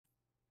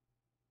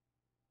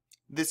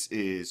This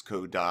is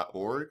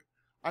code.org.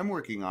 I'm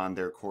working on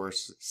their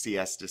course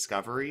CS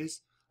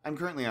Discoveries. I'm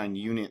currently on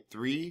Unit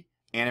 3,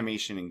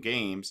 Animation and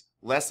Games,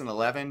 Lesson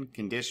 11,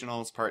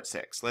 Conditionals, Part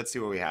 6. Let's see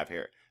what we have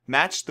here.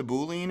 Match the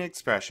Boolean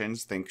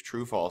expressions, think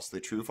true, false, the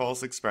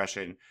true-false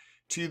expression,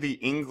 to the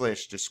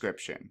English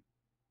description.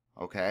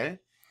 Okay?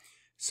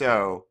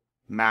 So,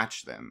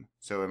 match them.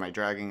 So I'm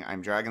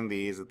dragging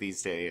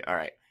these days. All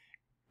right.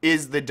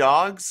 Is the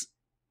dog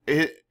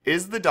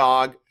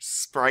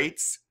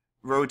sprite's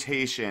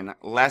rotation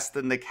less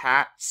than the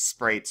cat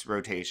sprite's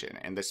rotation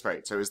in the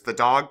sprite? So is the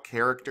dog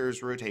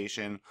character's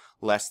rotation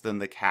less than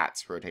the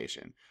cat's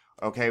rotation?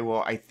 Okay,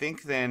 well, I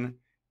think then,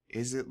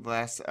 is it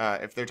less?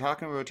 If they're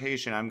talking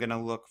rotation, I'm going to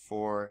look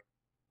for,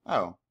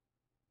 oh,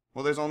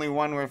 well, there's only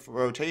one with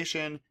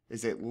rotation.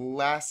 Is it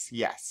less?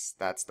 Yes,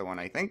 that's the one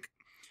I think.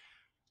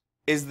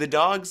 Is the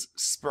dog's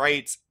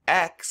sprite's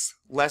x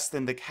less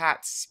than the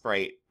cat's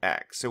sprite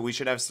x? So we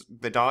should have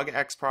the dog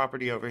x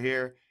property over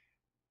here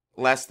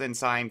less than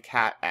sign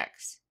cat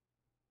x.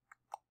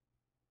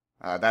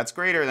 That's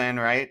greater than,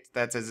 right?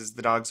 That says is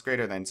the dog's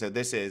greater than. So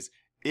this is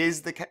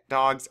the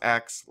dog's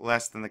x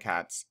less than the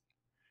cat's?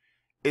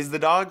 Is the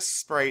dog's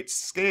sprite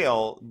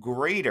scale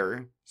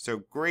greater? So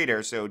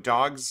greater, so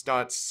dogs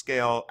dot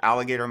scale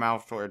alligator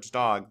mouth towards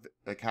dog,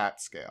 the cat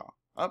scale.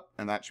 Oh,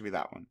 and that should be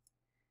that one.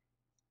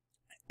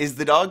 Is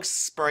the dog's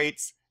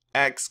sprite's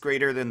x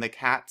greater than the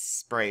cat's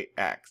sprite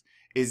x?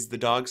 Is the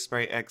dog's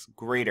sprite x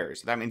greater?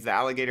 So that means the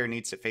alligator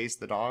needs to face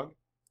the dog?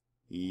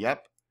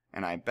 Yep.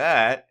 And I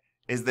bet,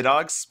 is the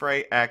dog's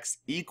sprite x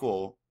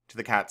equal to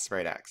the cat's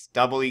sprite x?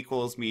 Double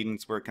equals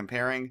means we're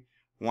comparing.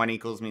 One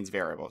equals means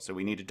variable. So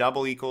we need a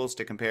double equals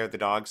to compare the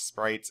dog's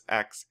sprite's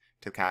x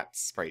to the cat's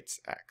sprite's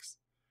x.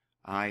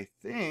 I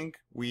think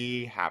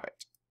we have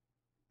it.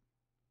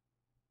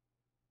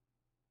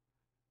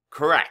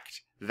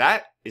 Correct.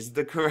 That is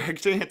the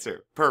correct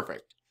answer.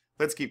 Perfect.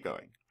 Let's keep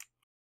going.